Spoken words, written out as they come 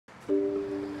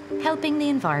Helping the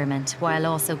environment while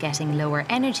also getting lower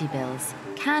energy bills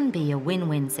can be a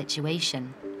win-win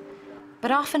situation. But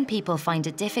often people find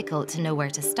it difficult to know where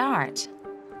to start.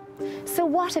 So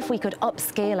what if we could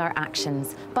upscale our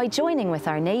actions by joining with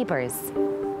our neighbours?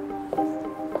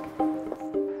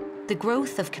 The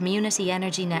growth of community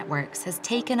energy networks has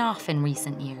taken off in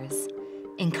recent years,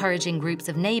 encouraging groups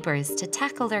of neighbours to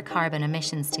tackle their carbon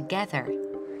emissions together.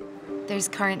 There's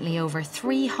currently over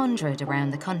 300 around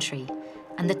the country,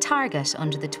 and the target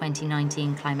under the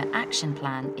 2019 Climate Action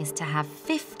Plan is to have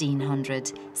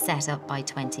 1,500 set up by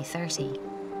 2030.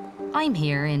 I'm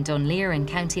here in Dunleer in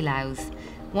County Louth,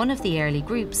 one of the early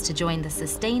groups to join the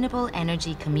Sustainable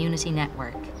Energy Community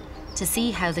Network, to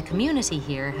see how the community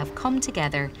here have come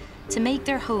together to make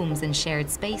their homes and shared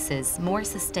spaces more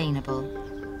sustainable.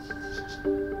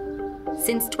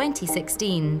 Since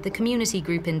 2016, the community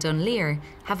group in Dunleer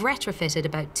have retrofitted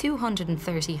about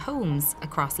 230 homes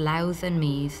across Louth and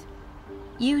Meath.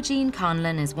 Eugene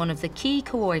Conlon is one of the key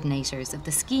coordinators of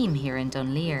the scheme here in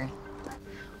Dunleer.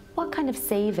 What kind of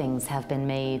savings have been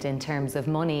made in terms of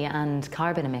money and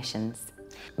carbon emissions?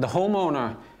 The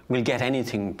homeowner will get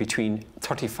anything between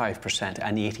 35%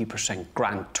 and 80%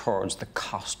 grant towards the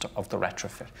cost of the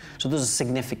retrofit. So there's a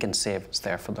significant savings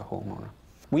there for the homeowner.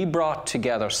 We brought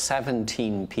together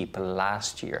 17 people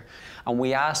last year and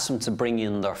we asked them to bring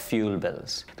in their fuel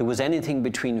bills. There was anything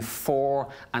between €400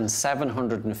 and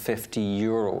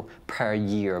 €750 per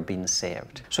year being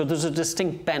saved. So there's a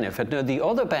distinct benefit. Now the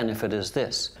other benefit is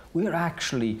this. We're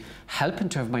actually helping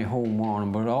to have my home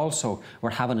warm, but also we're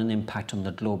having an impact on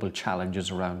the global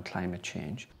challenges around climate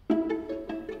change.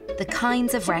 The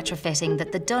kinds of retrofitting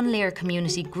that the Dunleer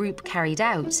Community Group carried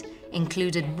out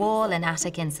included wall and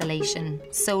attic insulation,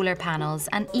 solar panels,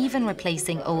 and even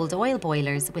replacing old oil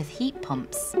boilers with heat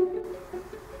pumps.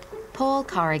 Paul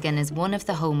Corrigan is one of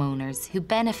the homeowners who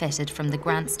benefited from the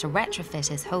grants to retrofit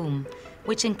his home,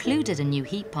 which included a new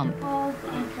heat pump. Paul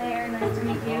and Claire, nice to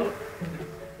meet you.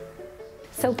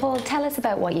 So Paul, tell us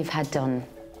about what you've had done.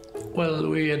 Well,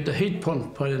 we had the heat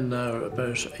pump put in there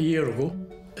about a year ago.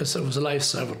 It was a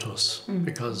lifesaver to us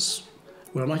because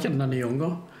we're not getting any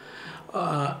younger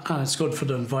and it's good for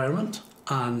the environment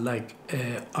and like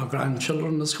our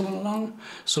grandchildren is coming along.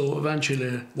 So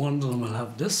eventually one of them will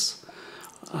have this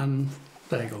and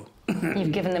there you go.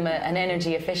 You've given them an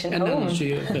energy efficient home. An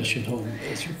energy efficient home,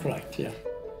 that's correct, yeah.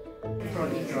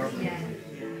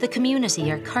 The community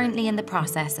are currently in the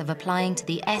process of applying to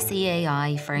the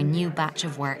SEAI for a new batch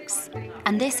of works,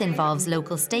 and this involves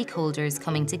local stakeholders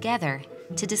coming together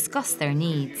to discuss their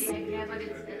needs.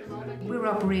 We're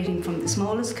operating from the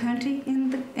smallest county in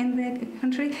the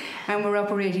country, and we're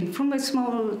operating from a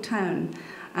small town.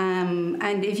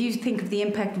 And if you think of the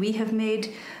impact we have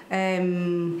made,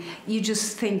 you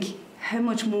just think how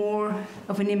much more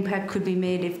of an impact could be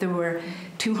made if there were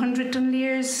 200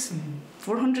 Dunleers,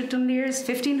 400 Dunleers,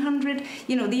 1,500,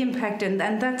 you know, the impact, and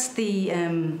that's the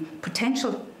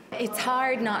potential. It's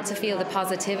hard not to feel the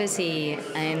positivity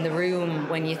in the room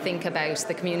when you think about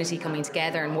the community coming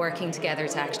together and working together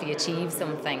to actually achieve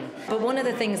something. But one of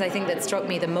the things I think that struck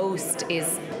me the most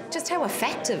is just how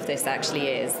effective this actually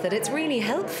is, that it's really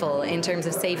helpful in terms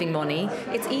of saving money.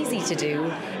 It's easy to do,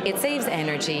 it saves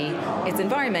energy, it's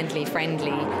environmentally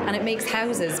friendly, and it makes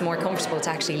houses more comfortable to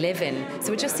actually live in.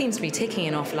 So it just seems to be ticking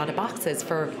an awful lot of boxes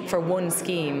for one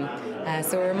scheme.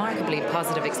 So a remarkably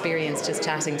positive experience just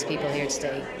chatting to people here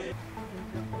today.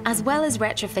 As well as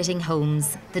retrofitting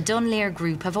homes, the Dunleer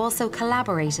Group have also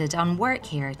collaborated on work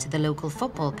here to the local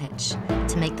football pitch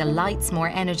to make the lights more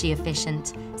energy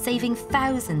efficient, saving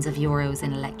thousands of euros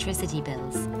in electricity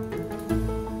bills.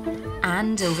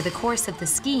 And over the course of the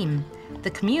scheme,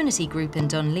 the community group in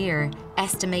Dunleer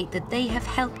estimate that they have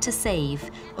helped to save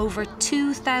over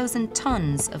 2,000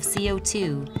 tonnes of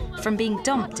CO2 from being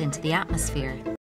dumped into the atmosphere.